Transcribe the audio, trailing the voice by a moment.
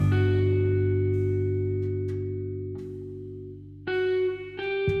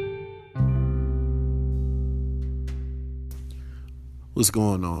What's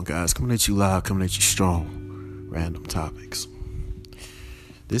going on, guys? Coming at you live, coming at you strong. Random topics.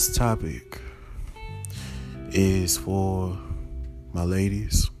 This topic is for my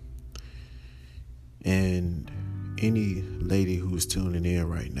ladies and any lady who's tuning in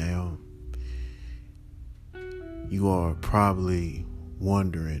right now. You are probably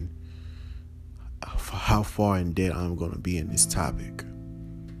wondering how far in depth I'm going to be in this topic.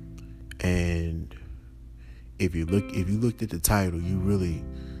 And if you looked at the title, you really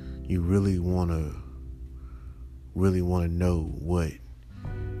want to know what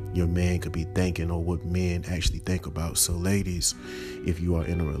your man could be thinking or what men actually think about. So ladies, if you are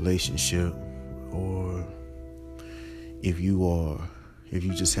in a relationship, or if you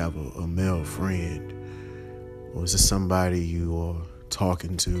just have a male friend, or is it somebody you are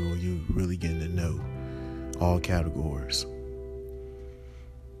talking to or you really getting to know, all categories,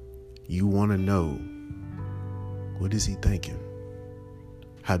 you want to know, what is he thinking?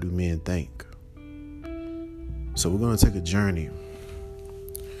 How do men think? So we're going to take a journey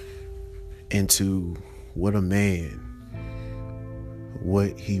into what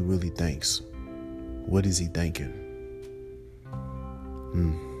he really thinks. What is he thinking?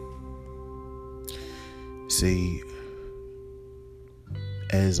 See,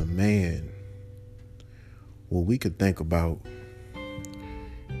 as a man, what we could think about,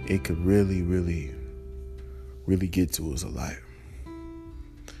 it could really get to us a lot.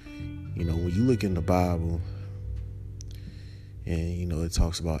 When you look in the Bible and, it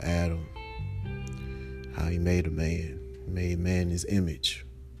talks about Adam, how he made man in his image.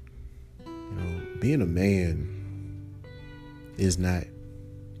 Being a man is not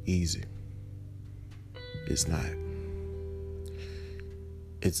easy. It's not.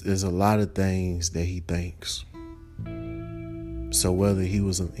 There's a lot of things that he thinks. So whether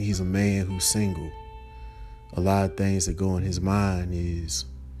he's a man who's single, a lot of things that go in his mind is,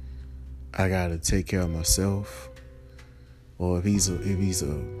 I gotta take care of myself. Or if he's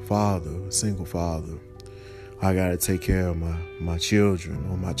a father, a single father, I gotta take care of my children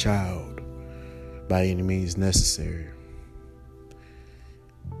or my child by any means necessary.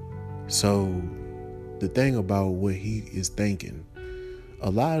 So the thing about what he is thinking, a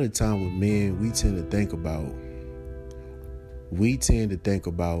lot of the time with men, we tend to think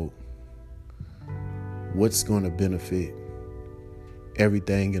about what's going to benefit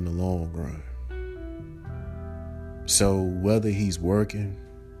everything in the long run. So whether he's working,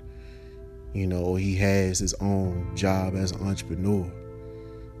 or he has his own job as an entrepreneur,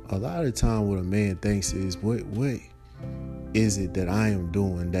 a lot of the time what a man thinks is, what is it that I am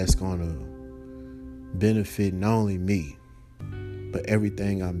doing that's going to benefit not only me, but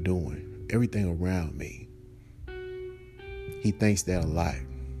everything I'm doing, everything around me. He thinks that a lot.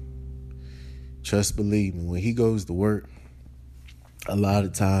 Just believe me, when he goes to work, a lot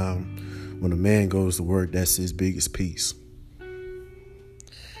of time when a man goes to work, that's his biggest piece.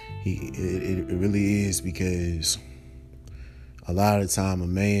 It really is, because a lot of the time a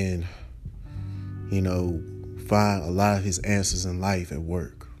man, find a lot of his answers in life at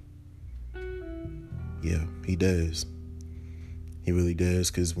work. Yeah, he does. He really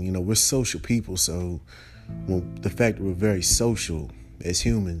does, because we're social people. So the fact that we're very social as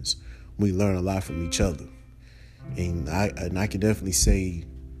humans, we learn a lot from each other. And I can definitely say,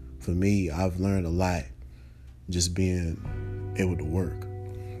 for me, I've learned a lot just being able to work.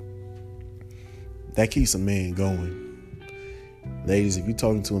 That keeps a man going. Ladies, if you're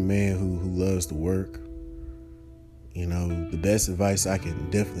talking to a man who loves to work, the best advice I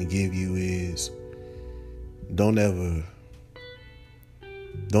can definitely give you is, don't ever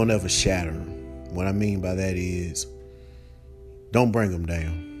shatter him. What I mean by that is, don't bring him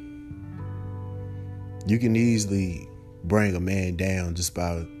down. You can easily bring a man down just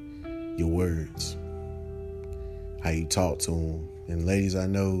by your words, how you talk to him. And ladies, I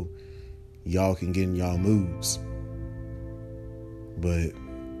know y'all can get in y'all moods, but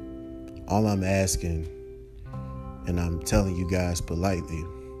all I'm asking, and I'm telling you guys politely,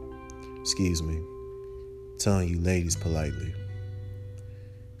 telling you ladies politely,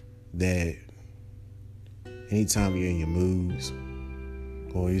 that anytime you're in your moods,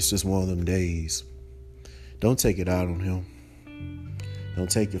 or it's just one of them days, don't take it out on him. Don't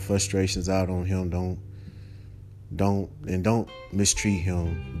take your frustrations out on him. Don't mistreat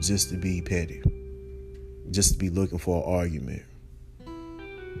him just to be petty, just to be looking for an argument.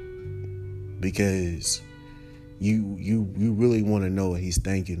 Because you really want to know what he's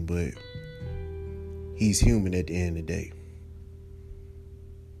thinking, but he's human at the end of the day.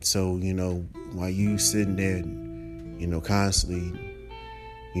 So, while you sitting there, constantly,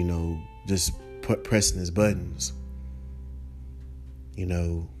 just pressing his buttons, You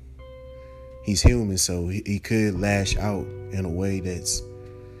know, he's human, so he could lash out in a way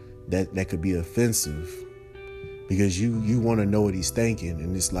that could be offensive, because you want to know what he's thinking,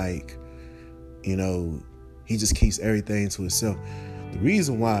 and it's like, you know, he just keeps everything to himself. The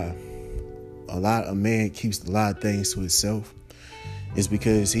reason why a man keeps a lot of things to himself is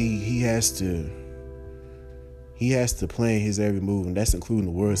because he has to plan his every move, and that's including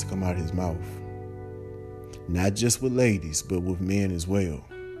the words that come out of his mouth. Not just with ladies, but with men as well.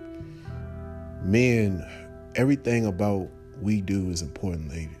 Men, everything about we do is important,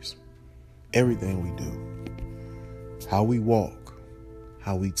 ladies. Everything we do. How we walk,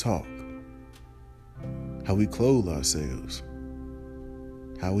 how we talk, how we clothe ourselves,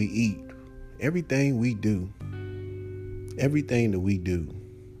 how we eat. Everything we do, everything that we do,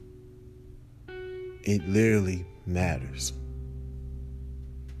 it literally matters.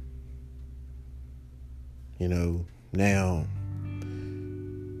 You know, now,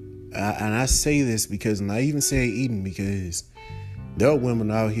 I say this because, and I even say eating, because there are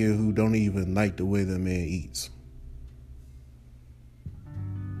women out here who don't even like the way their man eats.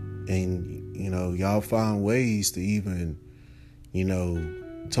 And, you know, y'all find ways to even, you know,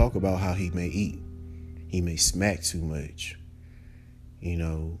 talk about how he may eat. He may smack too much, you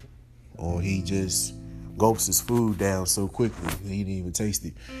know, or he just gulps his food down so quickly he didn't even taste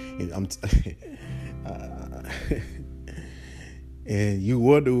it. And you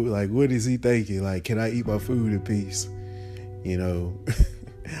wonder, like, what is he thinking? Like, can I eat my food in peace? You know,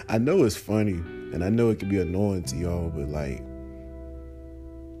 I know it's funny, and I know it can be annoying to y'all, but like,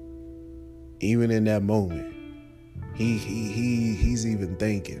 even in that moment, he's even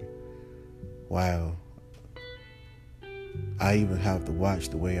thinking, wow, I even have to watch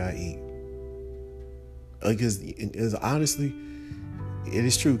the way I eat. Because honestly, it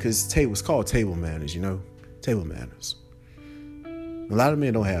is true, because it's called table manners, you know? Table manners. A lot of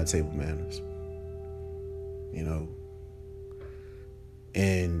men don't have table manners, you know?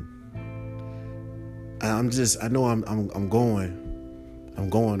 And I know I'm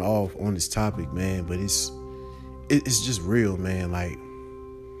going off on this topic, man, but it's just real, man. Like,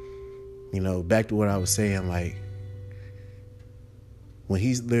 you know, back to what I was saying, like, when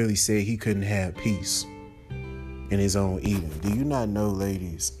he literally said he couldn't have peace in his own eating. Do you not know,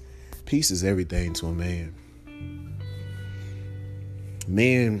 ladies, peace is everything to a man.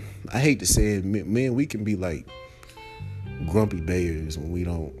 Men, I hate to say it, men, we can be like grumpy bears when we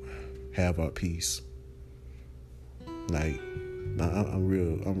don't have our peace. Like, I'm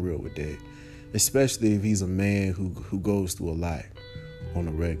real with that. Especially if he's a man who goes through a lot on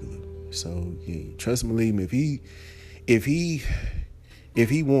a regular. So yeah, trust me, believe me, if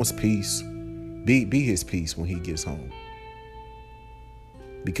he wants peace, be his peace when he gets home.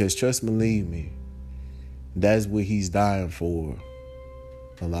 Because trust me, believe me, that's what he's dying for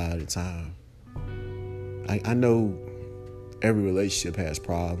a lot of the time. I know every relationship has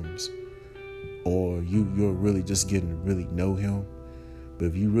problems, or you're really just getting to really know him. But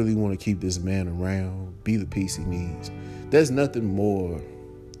if you really want to keep this man around, be the peace he needs. There's nothing more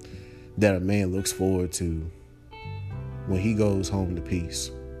that a man looks forward to when he goes home to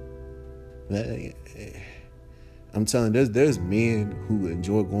peace. I'm telling you, there's men who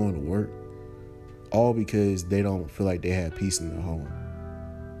enjoy going to work all because they don't feel like they have peace in their home.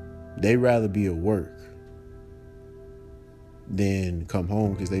 They'd rather be at work than come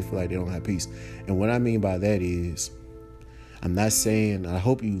home because they feel like they don't have peace. And what I mean by that is, I'm not saying, I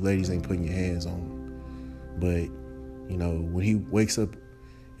hope you ladies ain't putting your hands on him, but, you know, when he wakes up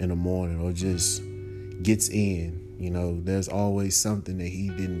in the morning or just gets in, you know, there's always something that he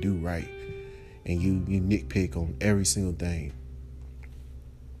didn't do right. And you nitpick on every single thing.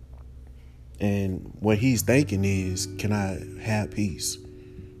 And what he's thinking is, can I have peace?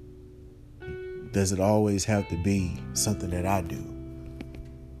 Does it always have to be something that I do?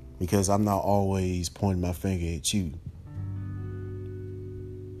 Because I'm not always pointing my finger at you.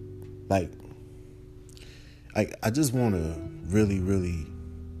 Like, I just want to really,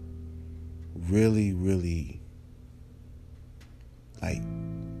 like,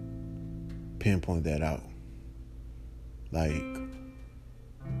 pinpoint that out. Like,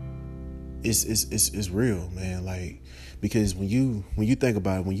 it's real, man. Like, because when you think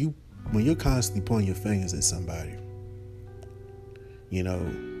about it, when you're constantly pointing your fingers at somebody, you know,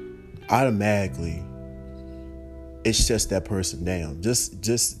 automatically it shuts that person down. Just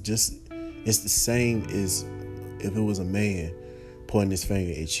it's the same as if it was a man pointing his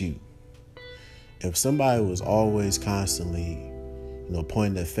finger at you. If somebody was always constantly, you know,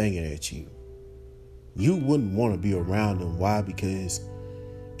 pointing their finger at you, you wouldn't want to be around them. Why? Because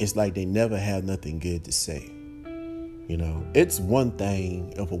it's like they never have nothing good to say. It's one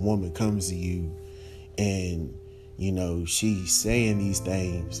thing if a woman comes to you and, she's saying these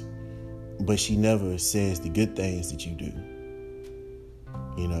things, but she never says the good things that you do.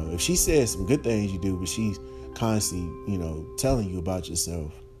 If she says some good things you do, but she's constantly, telling you about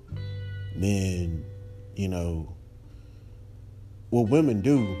yourself, then, what women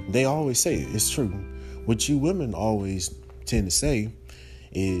do, they always say it. It's true. What you women always tend to say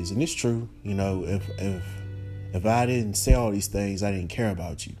is, and it's true, if I didn't say all these things, I didn't care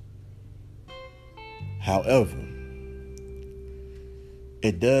about you. However,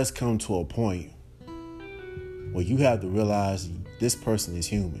 it does come to a point where you have to realize this person is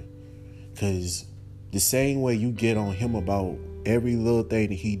human. Because the same way you get on him about every little thing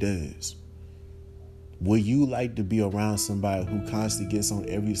that he does, would you like to be around somebody who constantly gets on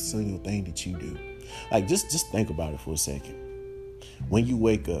every single thing that you do? Like, just think about it for a second. When you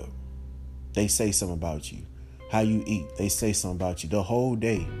wake up, they say something about you. How you eat, they say something about you. The whole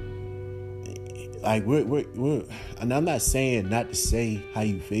day. Like, we're and I'm not saying not to say how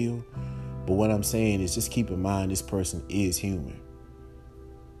you feel, but what I'm saying is just keep in mind this person is human.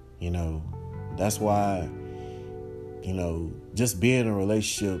 That's why, just being in a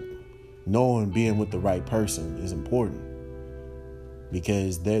relationship, knowing being with the right person is important.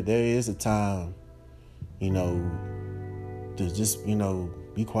 Because there is a time, to just,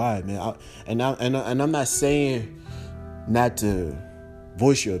 be quiet, man. And I'm not saying not to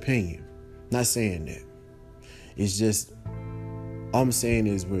voice your opinion. Not saying that. It's just, all I'm saying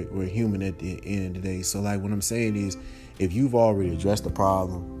is we're human at the end of the day. So, like, what I'm saying is, if you've already addressed the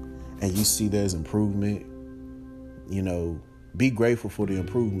problem and you see there's improvement, be grateful for the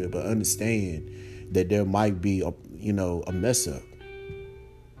improvement, but understand that there might be a mess up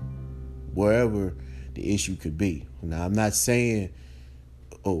wherever the issue could be. Now, I'm not saying,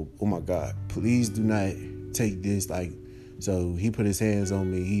 oh my God, please do not take this like, so he put his hands on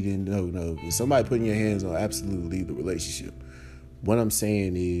me, he didn't know. No, if somebody putting your hands on, absolutely leave the relationship. What I'm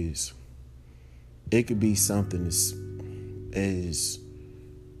saying is, it could be something as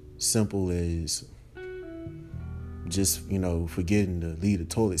simple as just, forgetting to leave the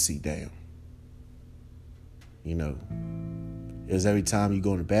toilet seat down. Because every time you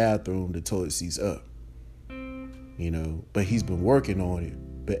go in the bathroom, the toilet seat's up. But he's been working on it.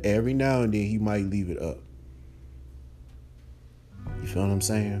 But every now and then he might leave it up. You feel what I'm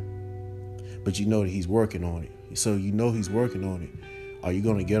saying? But you know that he's working on it. So he's working on it. Are you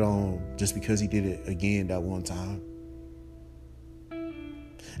going to get on just because he did it again that one time?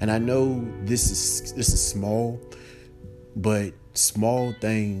 And I know this is small, but small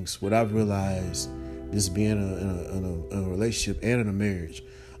things, what I've realized, this being in a relationship and in a marriage,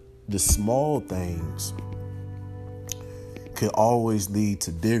 the small things could always lead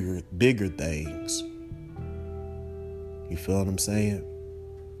to bigger things. You feel what I'm saying?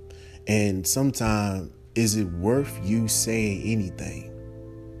 And sometimes, is it worth you saying anything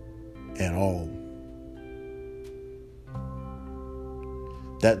at all?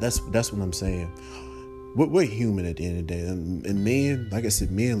 That's what I'm saying. We're human at the end of the day. And men, like I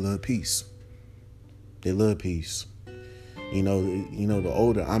said, men love peace. They love peace. The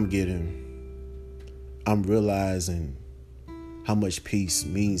older I'm getting, I'm realizing how much peace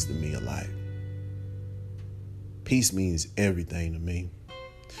means to me a lot. Peace means everything to me.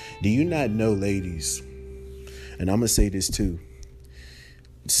 Do you not know, ladies, and I'm going to say this too,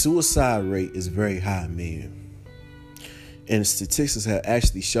 suicide rate is very high in men. And statistics have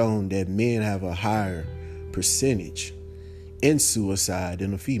actually shown that men have a higher percentage in suicide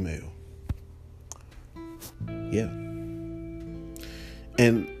than a female. Yeah.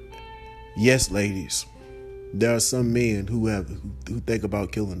 And yes, ladies, there are some men who think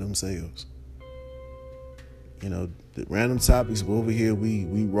about killing themselves. The random topics over here,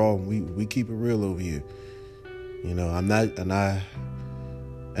 we raw, we keep it real over here. I'm not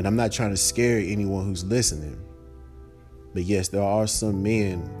trying to scare anyone who's listening. But yes, there are some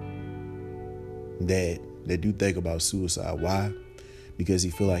men that do think about suicide. Why? Because he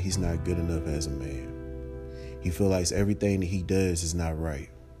feel like he's not good enough as a man. He feel like everything that he does is not right.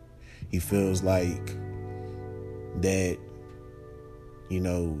 He feels like that,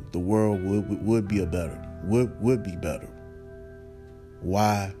 the world would be would be better.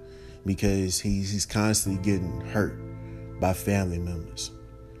 Why? Because he's constantly getting hurt by family members.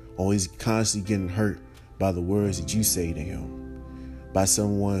 Or he's constantly getting hurt by the words that you say to him. By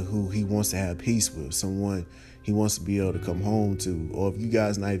someone who he wants to have peace with. Someone he wants to be able to come home to. Or if you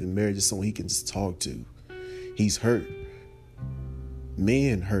guys not even married, just someone he can just talk to. He's hurt.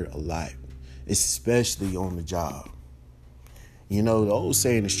 Men hurt a lot. Especially on the job. The old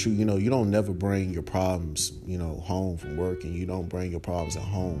saying is true. You don't never bring your problems, home from work, and you don't bring your problems at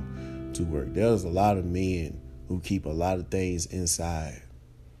home to work. There's a lot of men who keep a lot of things inside,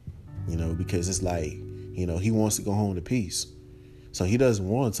 because it's like, he wants to go home to peace. So he doesn't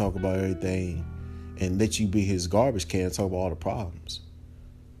want to talk about everything and let you be his garbage can and talk about all the problems.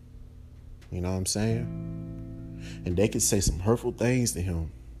 You know what I'm saying? And they could say some hurtful things to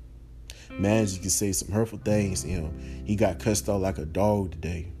him. Manager could say some hurtful things to him. He got cussed out like a dog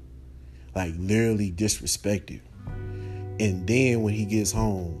today. Like literally disrespected. And then when he gets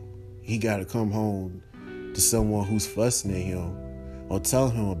home, he got to come home to someone who's fussing at him or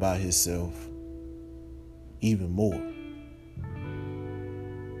telling him about himself even more.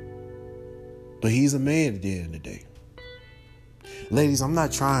 But he's a man at the end of the day. Ladies, I'm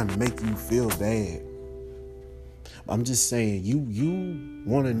not trying to make you feel bad. I'm just saying you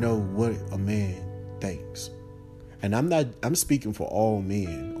want to know what a man thinks. And I'm speaking for all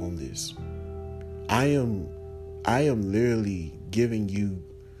men on this. I am literally giving you,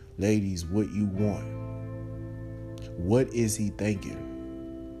 ladies, what you want. What is he thinking?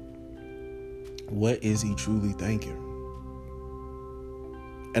 What is he truly thinking?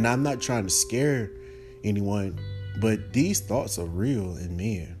 And I'm not trying to scare anyone, but these thoughts are real in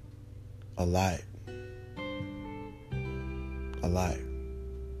men. A lot. A lot.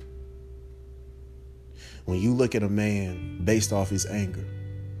 When you look at a man based off his anger,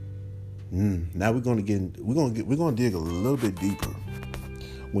 now we're gonna dig a little bit deeper.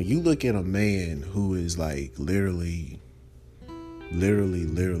 When you look at a man who is like literally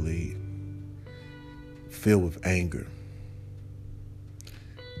filled with anger,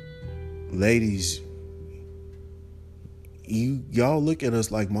 ladies, y'all look at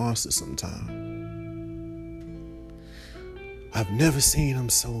us like monsters sometimes. I've never seen him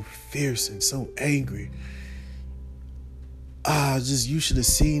so fierce and so angry. You should have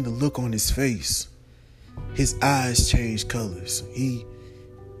seen the look on his face. His eyes changed colors.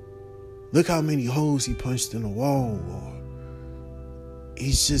 Look how many holes he punched in the wall. Or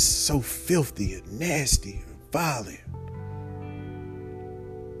he's just so filthy and nasty and violent.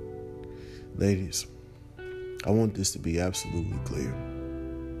 Ladies, I want this to be absolutely clear.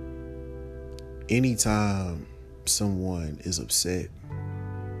 Anytime someone is upset,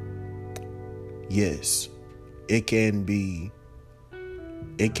 yes, it can be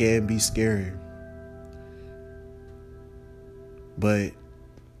scary. But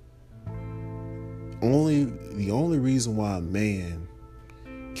the only reason why a man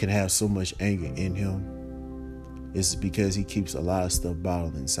can have so much anger in him is because he keeps a lot of stuff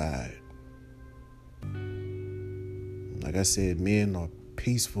bottled inside. Like I said, men are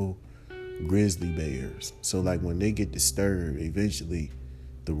peaceful grizzly bears. So like when they get disturbed, eventually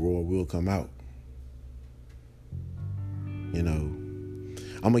the roar will come out.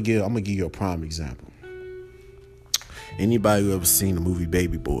 I'm gonna give you a prime example. Anybody who ever seen the movie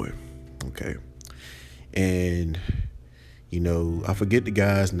Baby Boy, okay? And I forget the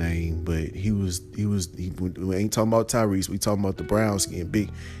guy's name, but we ain't talking about Tyrese, we talking about the brown skin, big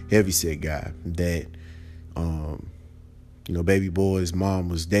heavyset guy that Baby Boy's mom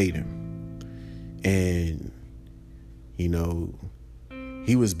was dating. And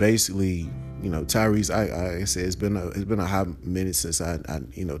he was basically, Tyrese, I said it's been a hot minute since I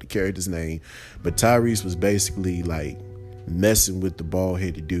carried his name, but Tyrese was basically like messing with the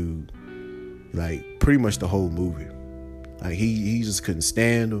bald-headed dude, like pretty much the whole movie. Like he just couldn't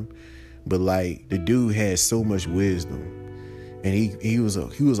stand him, but like the dude had so much wisdom, and he was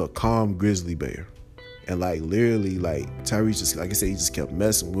a calm grizzly bear, and like literally like Tyrese just, like I said, he just kept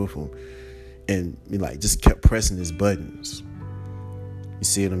messing with him, and like just kept pressing his buttons. You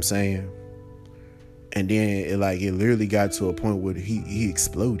see what I'm saying? And then it literally got to a point where he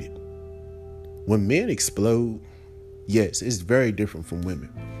exploded. When men explode, yes, it's very different from women.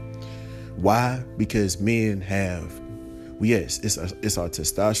 Why? Because men have, yes, it's our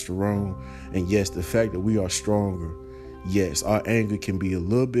testosterone, and yes, the fact that we are stronger, yes, our anger can be a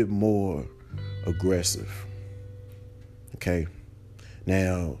little bit more aggressive. Okay?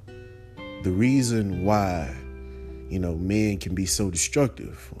 Now, the reason why men can be so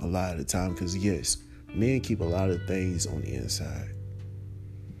destructive a lot of the time, because yes, men keep a lot of things on the inside.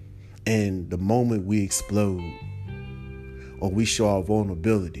 And the moment we explode or we show our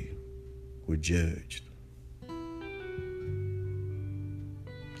vulnerability, we're judged.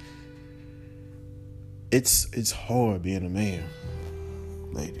 It's hard being a man,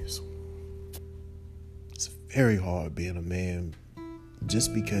 ladies. It's very hard being a man,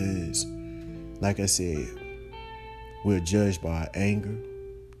 just because, like I said, we're judged by our anger.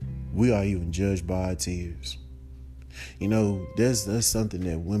 We are even judged by our tears. You know, there's something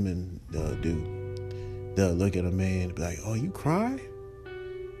that women do. They'll look at a man and be like, "Oh, you crying?"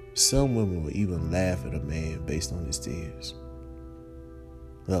 Some women will even laugh at a man based on his tears.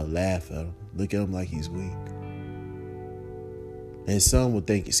 They'll laugh at him, look at him like he's weak. And some will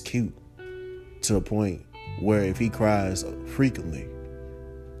think it's cute to a point where if he cries frequently,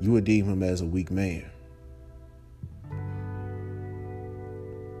 you would deem him as a weak man.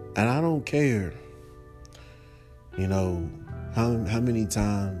 And I don't care, you know, how many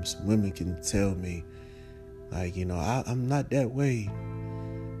times women can tell me, like, you know, I'm not that way.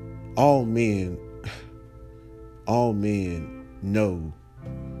 All men know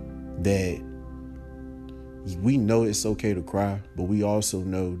that we know it's okay to cry, but we also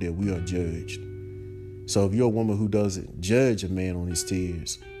know that we are judged. So if you're a woman who doesn't judge a man on his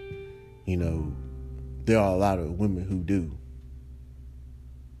tears, you know, there are a lot of women who do.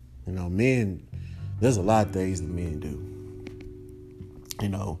 You know, men, there's a lot of things that men do. You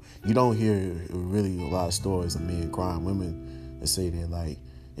know, you don't hear really a lot of stories of men crying. Women that say that, like,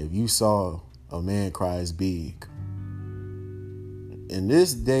 if you saw a man cry, it's big. In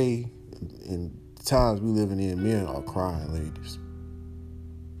this day, in times we living in, men are crying, ladies.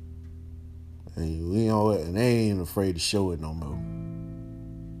 And they ain't afraid to show it no more.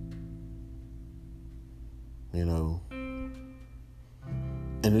 You know,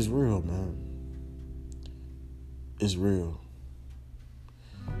 and it's real, man. It's real.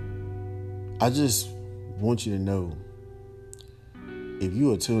 I just want you to know, if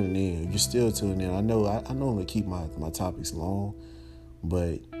you are tuning in, if you're still tuning in, I know I'm gonna keep my topics long,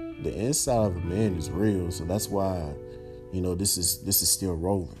 but the inside of a man is real, so that's why, you know, this is still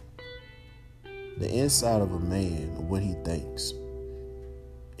rolling. The inside of a man, what he thinks,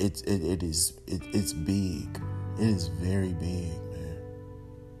 it's big. It is very big, man.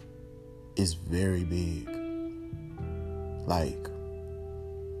 It's very big. Like,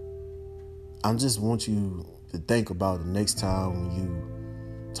 I just want you to think about the next time when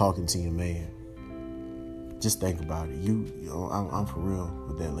you talking to your man. Just think about it. You know, I'm for real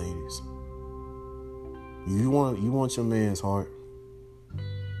with that, ladies. You want your man's heart.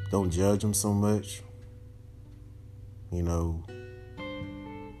 Don't judge him so much. You know,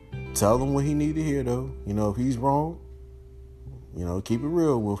 tell him what he need to hear, though. You know, if he's wrong, you know, keep it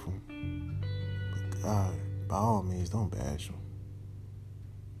real with him. But God, by all means, don't bash him.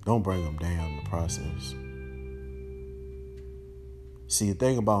 Don't bring him down in the process. See, the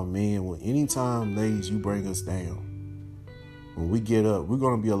thing about men, anytime, ladies, you bring us down, when we get up, we're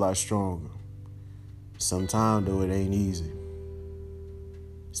going to be a lot stronger. Sometimes, though, it ain't easy.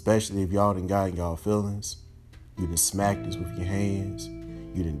 Especially if y'all done got in y'all feelings. You done smacked us with your hands.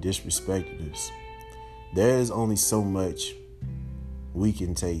 You done disrespected us. There's only so much we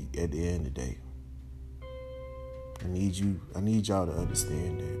can take at the end of the day. I need y'all to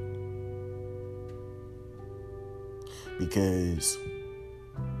understand that. Because,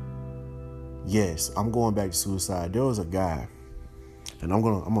 yes, I'm going back to suicide. There was a guy, and I'm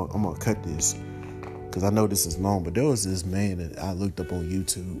gonna cut this because I know this is long, but there was this man that I looked up on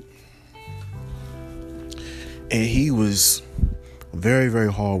YouTube, and he was a very,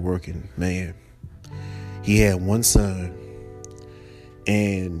 very hardworking man. He had one son,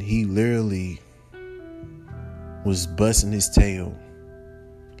 and he literally was busting his tail.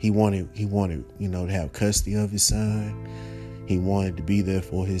 He wanted, you know, to have custody of his son. He wanted to be there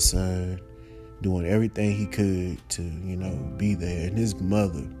for his son, doing everything he could to, you know, be there. And his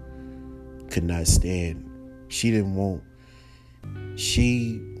mother could not stand it.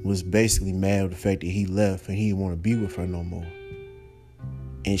 She was basically mad at the fact that he left and he didn't want to be with her no more.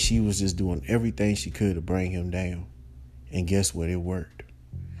 And she was just doing everything she could to bring him down. And guess what? It worked.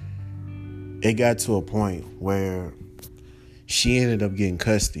 It got to a point where she ended up getting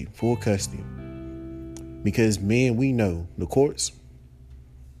custody, full custody. Because men, we know, the courts,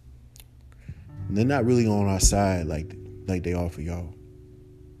 they're not really on our side like they are for y'all.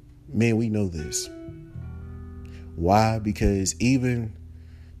 Men, we know this. Why? Because even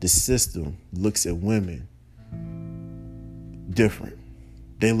the system looks at women different.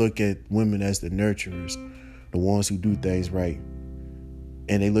 They look at women as the nurturers, the ones who do things right.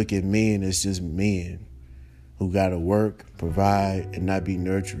 And they look at men as just men who got to work, provide, and not be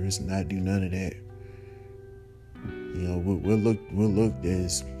nurturers and not do none of that. You know, we're looked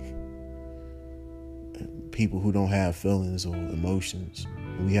as people who don't have feelings or emotions.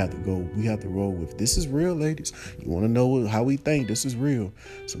 We have to roll with. This is real, ladies. You want to know how we think? This is real.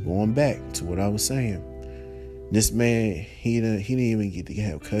 So going back to what I was saying, this man, he didn't even get to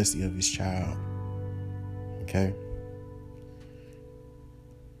have custody of his child. Okay?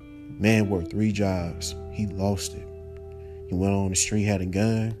 Man worked 3 jobs. He lost it. He went on the street, had a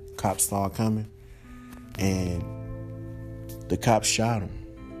gun. Cops started coming. And the cops shot him.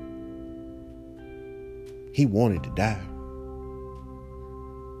 He wanted to die.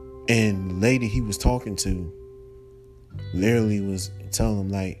 And the lady he was talking to literally was telling him,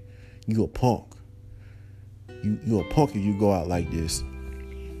 like, you a punk. You a punk if you go out like this.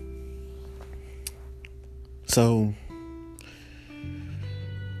 So,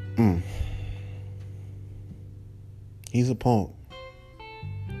 he's a punk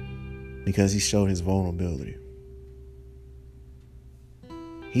because he showed his vulnerability.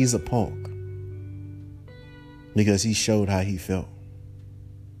 He's a punk because he showed how he felt.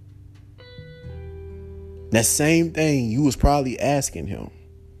 That same thing you was probably asking him,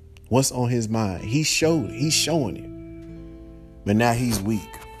 what's on his mind? He's showing it. But now he's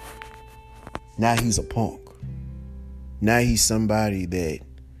weak. Now he's a punk. Now he's somebody that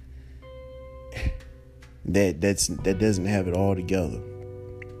doesn't have it all together.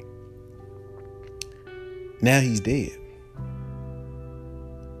 Now he's dead.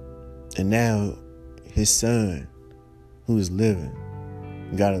 And now his son, who is living,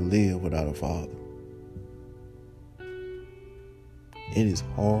 got to live without a father. It is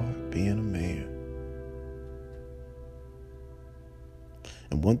hard being a man.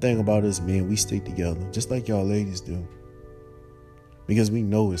 And one thing about us men, we stick together, just like y'all ladies do. Because we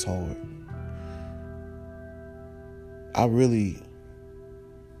know it's hard. I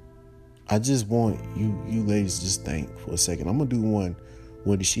just want you ladies to just think for a second. I'm going to do one,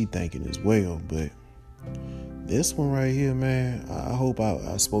 what is she thinking as well. But this one right here, man, I hope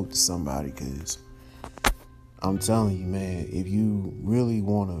I spoke to somebody, because I'm telling you, man, if you really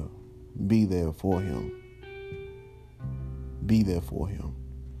want to be there for him, be there for him.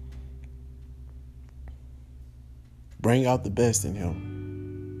 Bring out the best in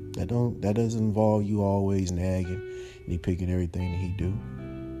him. That doesn't involve you always nagging and he picking everything that he do.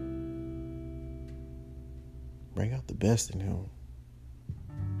 Bring out the best in him.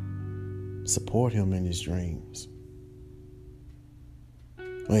 Support him in his dreams.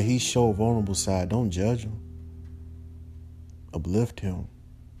 When he show a vulnerable side, don't judge him. Uplift him.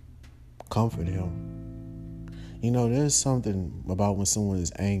 Comfort him. You know, there's something about when someone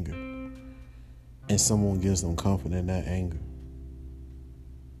is angry and someone gives them comfort in that anger.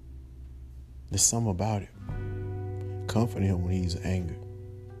 There's something about it. Comfort him when he's angry.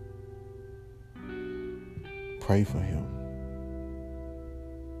 Pray for him.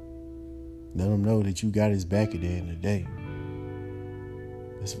 Let him know that you got his back at the end of the day.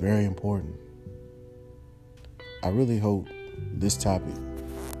 It's very important. I really hope this topic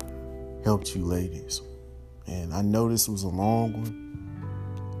helped you ladies. And I know this was a long one.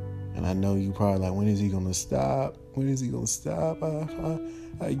 And I know you probably like, when is he going to stop? When is he going to stop?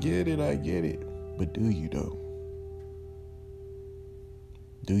 I get it. But do you though?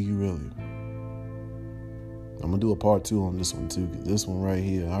 Do you really? I'm going to do a part 2 on this one too. Because this one right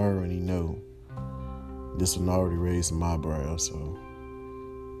here, I already know. This one already raised some eyebrows. So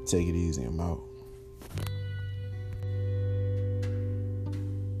take it easy. I'm out.